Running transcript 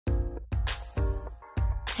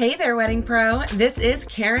Hey there, Wedding Pro. This is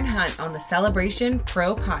Karen Hunt on the Celebration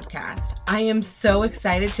Pro Podcast. I am so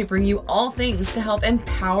excited to bring you all things to help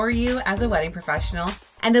empower you as a wedding professional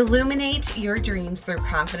and illuminate your dreams through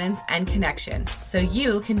confidence and connection so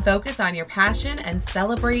you can focus on your passion and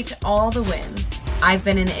celebrate all the wins. I've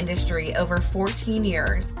been in the industry over 14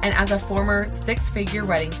 years, and as a former 6-figure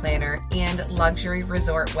wedding planner and luxury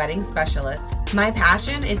resort wedding specialist, my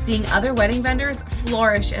passion is seeing other wedding vendors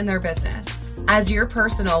flourish in their business. As your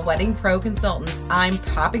personal wedding pro consultant, I'm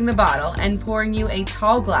popping the bottle and pouring you a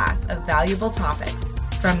tall glass of valuable topics,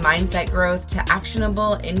 from mindset growth to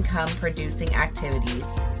actionable income-producing activities.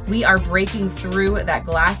 We are breaking through that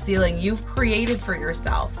glass ceiling you've created for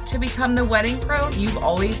yourself to become the wedding pro you've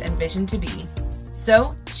always envisioned to be.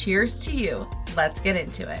 So, cheers to you. Let's get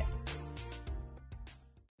into it.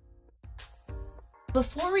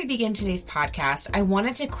 Before we begin today's podcast, I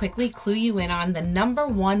wanted to quickly clue you in on the number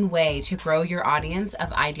one way to grow your audience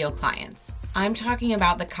of ideal clients. I'm talking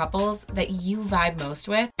about the couples that you vibe most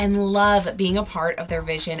with and love being a part of their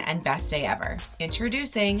vision and best day ever.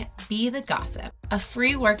 Introducing Be the Gossip, a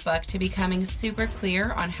free workbook to becoming super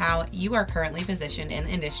clear on how you are currently positioned in the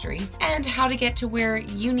industry and how to get to where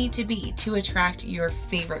you need to be to attract your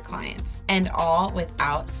favorite clients, and all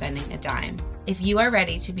without spending a dime. If you are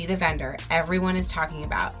ready to be the vendor everyone is talking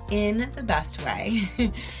about in the best way,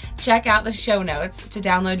 check out the show notes to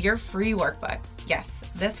download your free workbook. Yes,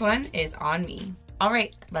 this one is on me. All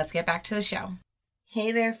right, let's get back to the show.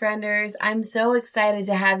 Hey there, frienders. I'm so excited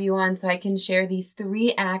to have you on so I can share these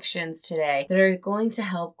 3 actions today that are going to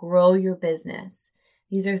help grow your business.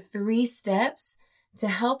 These are 3 steps to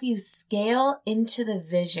help you scale into the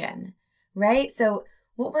vision, right? So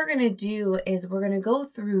what we're going to do is we're going to go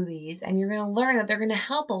through these, and you're going to learn that they're going to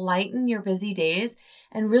help lighten your busy days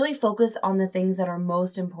and really focus on the things that are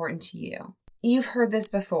most important to you. You've heard this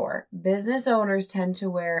before. Business owners tend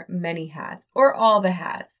to wear many hats or all the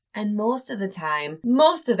hats. And most of the time,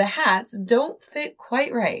 most of the hats don't fit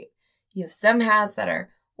quite right. You have some hats that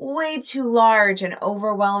are way too large and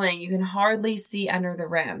overwhelming. You can hardly see under the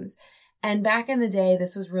rims. And back in the day,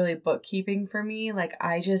 this was really bookkeeping for me. Like,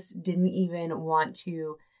 I just didn't even want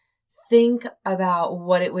to think about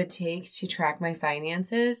what it would take to track my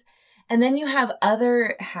finances. And then you have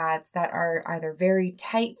other hats that are either very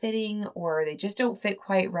tight-fitting or they just don't fit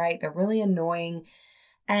quite right. They're really annoying.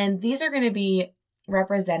 And these are going to be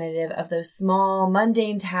representative of those small,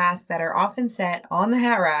 mundane tasks that are often set on the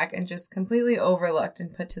hat rack and just completely overlooked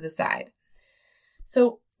and put to the side.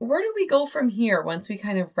 So where do we go from here once we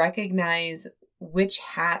kind of recognize which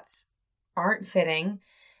hats aren't fitting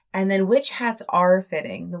and then which hats are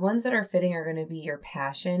fitting? The ones that are fitting are going to be your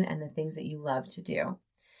passion and the things that you love to do.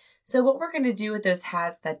 So what we're going to do with those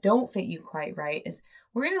hats that don't fit you quite right is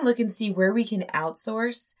we're going to look and see where we can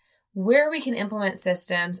outsource, where we can implement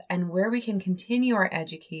systems, and where we can continue our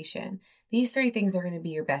education. These 3 things are going to be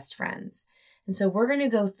your best friends. And so we're going to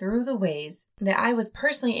go through the ways that I was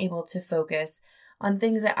personally able to focus on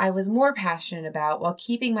things that I was more passionate about while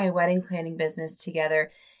keeping my wedding planning business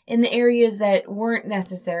together in the areas that weren't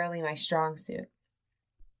necessarily my strong suit.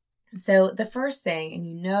 So the first thing, and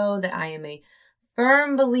you know that I am a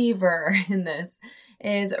firm believer in this,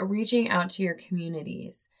 is reaching out to your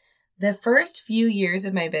communities. The first few years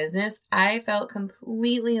of my business, I felt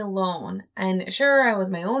completely alone. And sure, I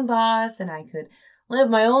was my own boss and I could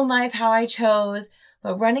live my own life how I chose,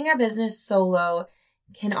 but running a business solo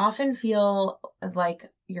can often feel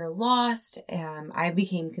like you're lost. I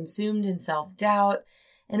became consumed in self-doubt.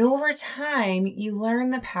 And over time, you learn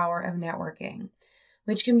the power of networking,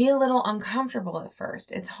 which can be a little uncomfortable at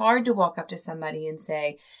first. It's hard to walk up to somebody and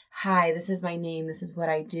say, "Hi, this is my name, this is what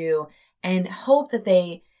I do," and hope that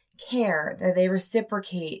they care, that they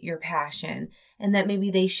reciprocate your passion, and that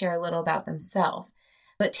maybe they share a little about themselves.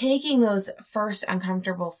 But taking those first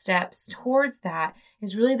uncomfortable steps towards that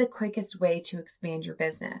is really the quickest way to expand your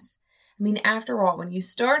business. I mean, after all, when you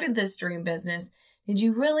started this dream business, did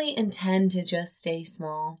you really intend to just stay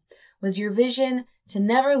small? Was your vision to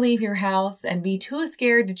never leave your house and be too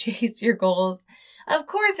scared to chase your goals? Of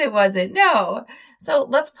course it wasn't. No. So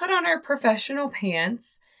let's put on our professional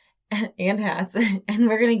pants and hats and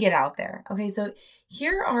we're going to get out there. Okay, so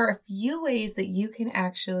here are a few ways that you can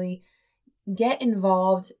actually get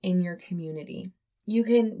involved in your community. You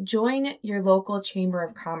can join your local chamber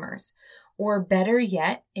of commerce, or better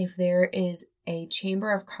yet, if there is a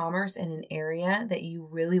chamber of commerce in an area that you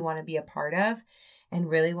really want to be a part of and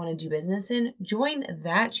really want to do business in, join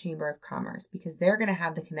that chamber of commerce because they're going to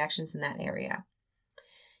have the connections in that area.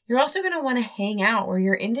 You're also going to want to hang out where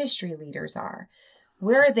your industry leaders are.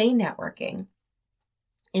 Where are they networking?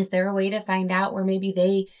 Is there a way to find out where maybe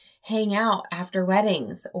they hang out after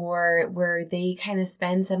weddings or where they kind of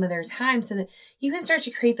spend some of their time so that you can start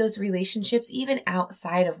to create those relationships even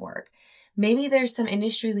outside of work. Maybe there's some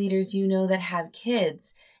industry leaders you know that have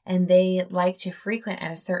kids and they like to frequent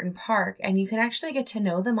at a certain park, and you can actually get to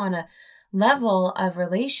know them on a level of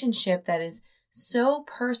relationship that is so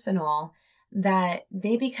personal that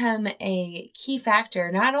they become a key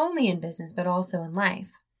factor, not only in business, but also in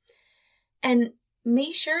life. And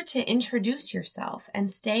make sure to introduce yourself and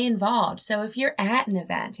stay involved. So if you're at an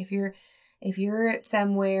event, if you're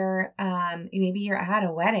somewhere, maybe you're at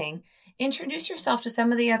a wedding, introduce yourself to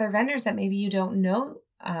some of the other vendors that maybe you don't know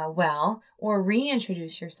well, or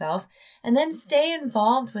reintroduce yourself, and then stay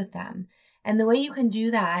involved with them. And the way you can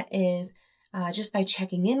do that is just by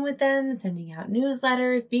checking in with them, sending out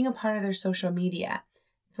newsletters, being a part of their social media,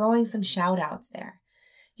 throwing some shout outs there.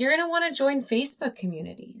 You're going to want to join Facebook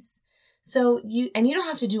communities. So you don't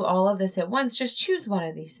have to do all of this at once, just choose one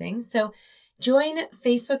of these things. So join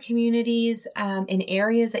Facebook communities in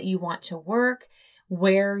areas that you want to work,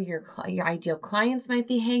 where your ideal clients might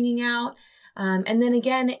be hanging out. And then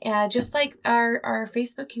again, just like our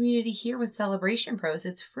Facebook community here with Celebration Pros,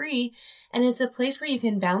 it's free and it's a place where you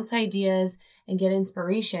can bounce ideas and get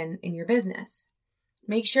inspiration in your business.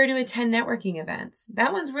 Make sure to attend networking events.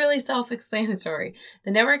 That one's really self-explanatory.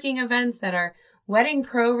 The networking events that are wedding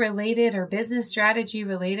pro related or business strategy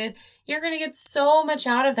related, you're going to get so much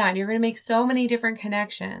out of that. You're going to make so many different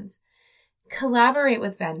connections. Collaborate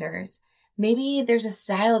with vendors. Maybe there's a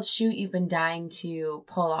styled shoot you've been dying to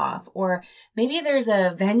pull off, or maybe there's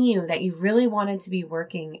a venue that you've really wanted to be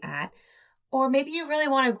working at, or maybe you really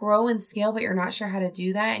want to grow and scale, but you're not sure how to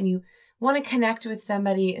do that, and you want to connect with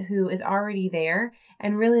somebody who is already there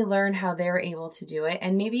and really learn how they're able to do it.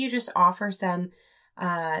 And maybe you just offer some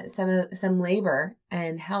labor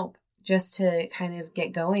and help just to kind of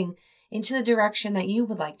get going into the direction that you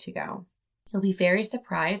would like to go. You'll be very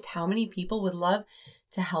surprised how many people would love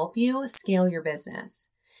to help you scale your business.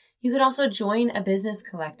 You could also join a business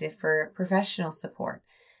collective for professional support.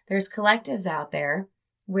 There's collectives out there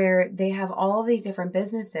where they have all of these different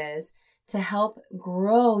businesses to help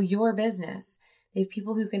grow your business. They have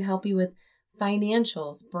people who can help you with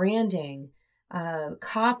financials, branding,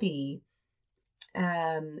 copy.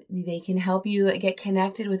 They can help you get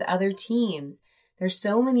connected with other teams. There's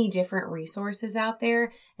so many different resources out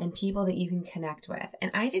there and people that you can connect with.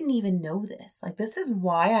 And I didn't even know this. This is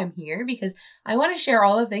why I'm here, because I want to share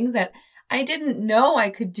all the things that I didn't know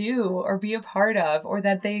I could do or be a part of, or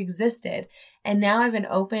that they existed. And now I've been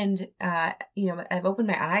opened, I've opened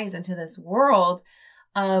my eyes into this world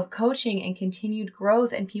of coaching and continued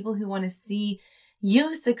growth, and people who want to see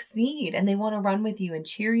you succeed and they want to run with you and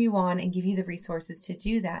cheer you on and give you the resources to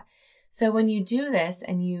do that. So when you do this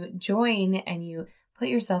and you join and you put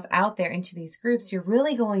yourself out there into these groups, you're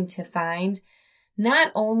really going to find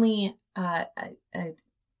not only a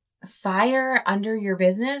fire under your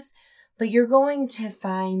business, but you're going to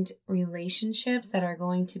find relationships that are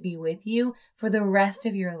going to be with you for the rest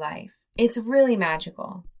of your life. It's really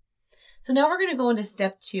magical. So now we're going to go into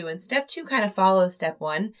step 2, and step 2 kind of follows step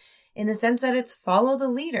 1 in the sense that it's follow the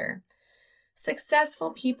leader.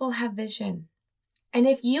 Successful people have vision. And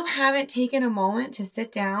if you haven't taken a moment to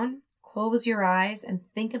sit down, close your eyes, and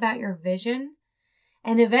think about your vision,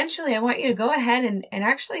 and eventually I want you to go ahead and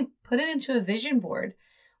actually put it into a vision board,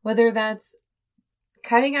 whether that's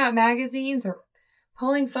cutting out magazines or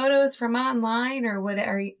pulling photos from online or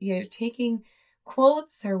whatever, you're taking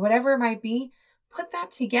quotes or whatever it might be, put that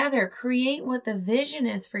together, create what the vision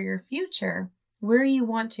is for your future, where you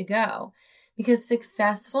want to go, because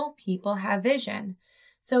successful people have vision.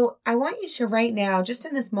 So I want you to right now, just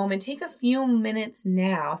in this moment, take a few minutes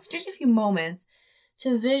now, just a few moments,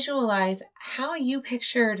 to visualize how you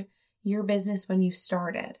pictured your business when you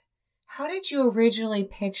started. How did you originally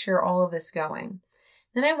picture all of this going?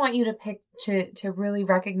 Then I want you to really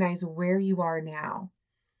recognize where you are now.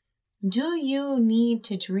 Do you need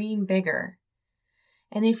to dream bigger?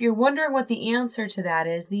 And if you're wondering what the answer to that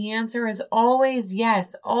is, the answer is always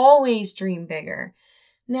yes, always dream bigger.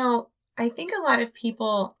 Now, I think a lot of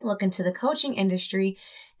people look into the coaching industry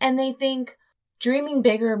and they think dreaming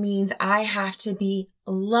bigger means I have to be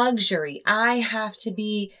luxury. I have to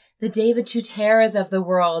be the David Tuteras of the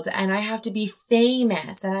world, and I have to be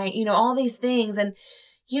famous, and all these things. And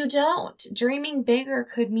you don't. Dreaming bigger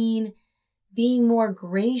could mean being more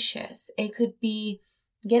gracious. It could be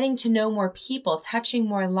getting to know more people, touching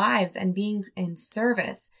more lives, and being in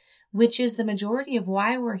service, which is the majority of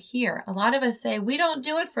why we're here. A lot of us say, we don't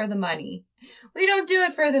do it for the money. We don't do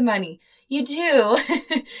it for the money. You do.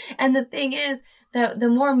 And the thing is, the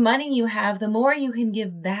more money you have, the more you can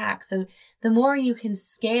give back. So the more you can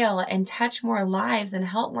scale and touch more lives and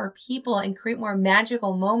help more people and create more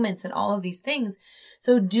magical moments and all of these things.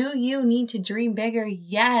 So do you need to dream bigger?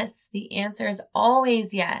 Yes. The answer is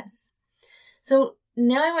always yes. So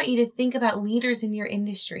now I want you to think about leaders in your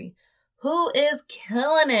industry. Who is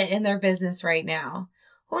killing it in their business right now?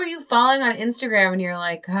 Who are you following on Instagram and you're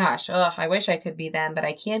like, gosh, I wish I could be them, but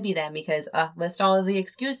I can't be them because list all of the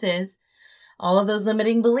excuses, all of those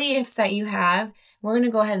limiting beliefs that you have. We're going to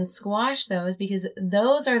go ahead and squash those because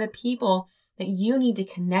those are the people that you need to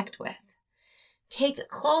connect with. Take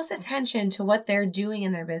close attention to what they're doing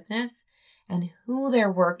in their business and who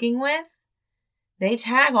they're working with. They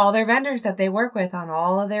tag all their vendors that they work with on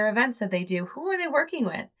all of their events that they do. Who are they working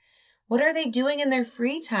with? What are they doing in their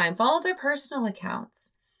free time? Follow their personal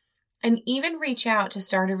accounts. And even reach out to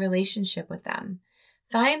start a relationship with them.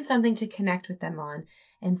 Find something to connect with them on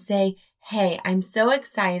and say, hey, I'm so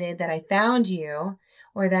excited that I found you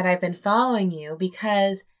or that I've been following you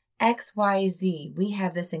because XYZ, we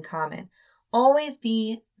have this in common. Always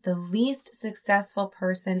be the least successful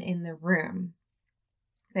person in the room.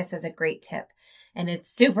 This is a great tip. And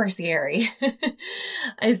it's super scary.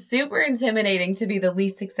 It's super intimidating to be the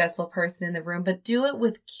least successful person in the room, but do it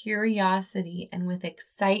with curiosity and with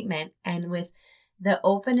excitement and with the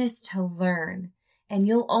openness to learn. And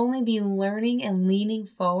you'll only be learning and leaning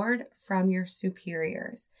forward from your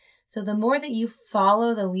superiors. So the more that you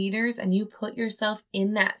follow the leaders and you put yourself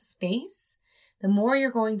in that space, the more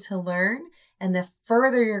you're going to learn and the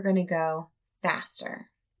further you're going to go faster.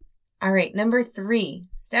 All right,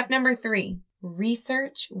 step number 3.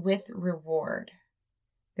 Research with reward.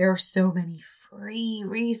 There are so many free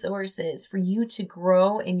resources for you to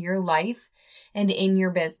grow in your life and in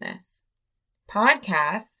your business.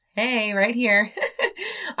 Podcasts, hey, right here,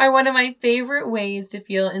 are one of my favorite ways to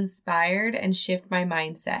feel inspired and shift my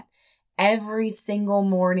mindset. Every single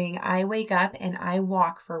morning, I wake up and I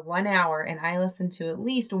walk for 1 hour and I listen to at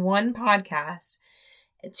least one podcast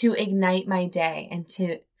to ignite my day and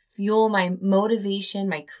to fuel my motivation,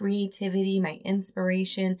 my creativity, my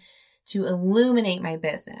inspiration, to illuminate my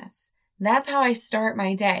business. That's how I start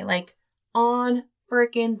my day, like on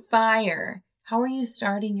freaking fire. How are you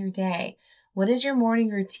starting your day? What does your morning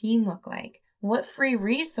routine look like? What free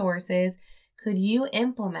resources could you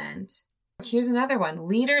implement? Here's another one.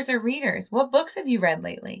 Leaders or readers. What books have you read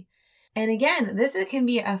lately? And again, this can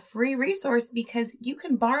be a free resource because you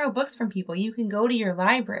can borrow books from people. You can go to your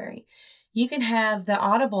library. You can have the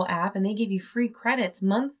Audible app and they give you free credits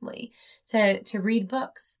monthly to read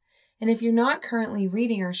books. And if you're not currently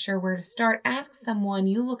reading or sure where to start, ask someone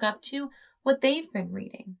you look up to what they've been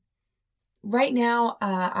reading. Right now,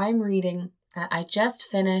 I'm reading, I just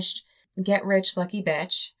finished Get Rich, Lucky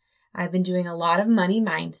Bitch. I've been doing a lot of money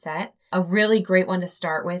mindset. A really great one to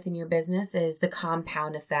start with in your business is the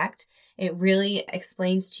compound effect. It really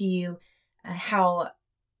explains to you how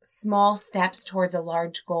small steps towards a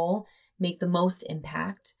large goal make the most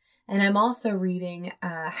impact. And I'm also reading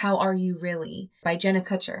How Are You Really by Jenna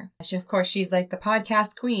Kutcher. Of course, she's like the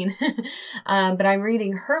podcast queen. But I'm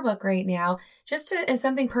reading her book right now just as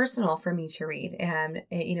something personal for me to read. And,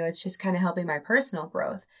 it's just kind of helping my personal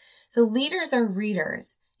growth. So leaders are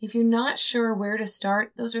readers. If you're not sure where to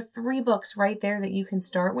start, those are 3 books right there that you can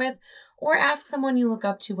start with, or ask someone you look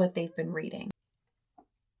up to what they've been reading.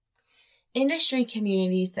 Industry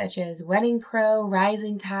communities such as Wedding Pro,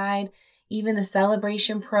 Rising Tide, even the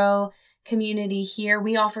Celebration Pro community here,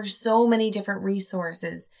 we offer so many different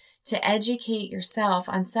resources to educate yourself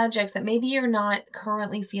on subjects that maybe you're not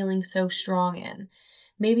currently feeling so strong in.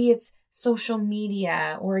 Maybe it's social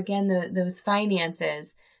media or again, those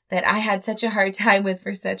finances that I had such a hard time with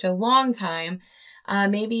for such a long time.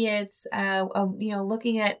 Maybe it's,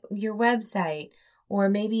 looking at your website, or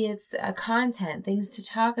maybe it's content, things to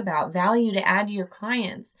talk about, value to add to your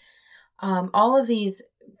clients. All of these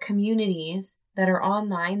communities that are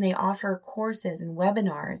online, they offer courses and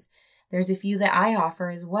webinars. There's a few that I offer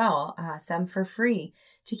as well, some for free,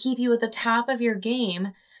 to keep you at the top of your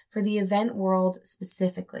game for the event world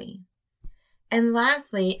specifically. And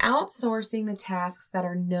lastly, outsourcing the tasks that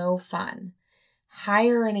are no fun.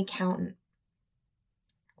 Hire an accountant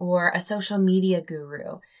or a social media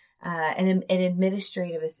guru, an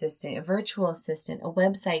administrative assistant, a virtual assistant, a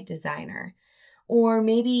website designer, or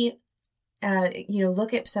maybe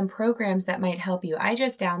look at some programs that might help you. I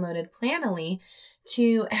just downloaded Planoly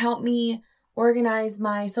to help me organize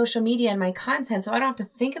my social media and my content so I don't have to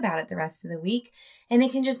think about it the rest of the week, and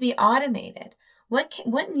it can just be automated.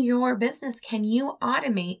 What in your business can you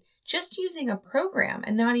automate just using a program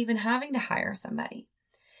and not even having to hire somebody?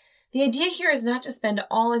 The idea here is not to spend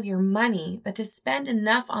all of your money, but to spend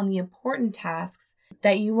enough on the important tasks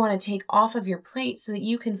that you want to take off of your plate so that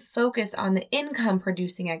you can focus on the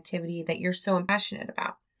income-producing activity that you're so passionate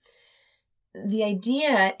about. The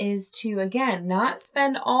idea is to, again, not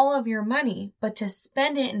spend all of your money, but to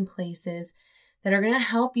spend it in places that are going to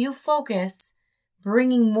help you focus,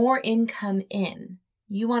 bringing more income in.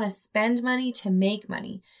 You want to spend money to make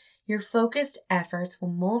money. Your focused efforts will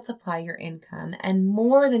multiply your income and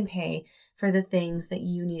more than pay for the things that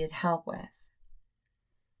you needed help with.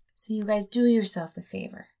 So you guys, do yourself the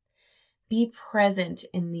favor. Be present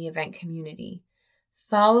in the event community.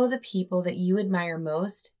 Follow the people that you admire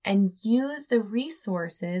most and use the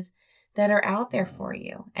resources that are out there for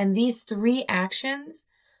you. And these 3 actions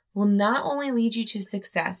will not only lead you to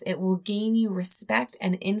success, it will gain you respect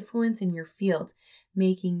and influence in your field,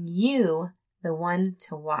 making you the one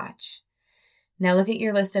to watch. Now look at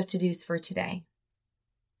your list of to-dos for today,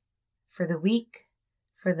 for the week,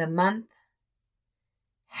 for the month.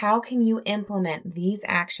 How can you implement these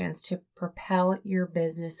actions to propel your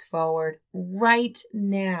business forward right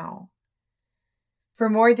now? For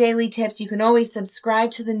more daily tips, you can always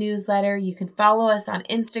subscribe to the newsletter. You can follow us on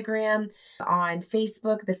Instagram, on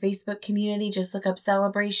Facebook, the Facebook community. Just look up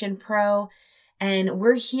Celebration Pro. And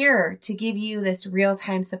we're here to give you this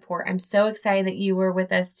real-time support. I'm so excited that you were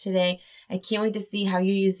with us today. I can't wait to see how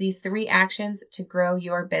you use these 3 actions to grow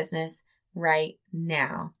your business right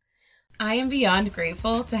now. I am beyond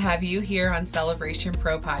grateful to have you here on Celebration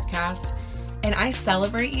Pro Podcast, and I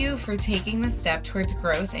celebrate you for taking the step towards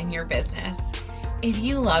growth in your business. If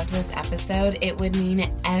you loved this episode, it would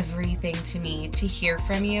mean everything to me to hear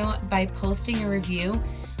from you by posting a review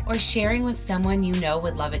or sharing with someone you know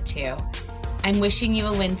would love it too. I'm wishing you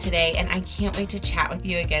a win today, and I can't wait to chat with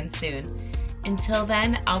you again soon. Until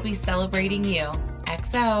then, I'll be celebrating you.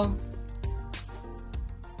 XO.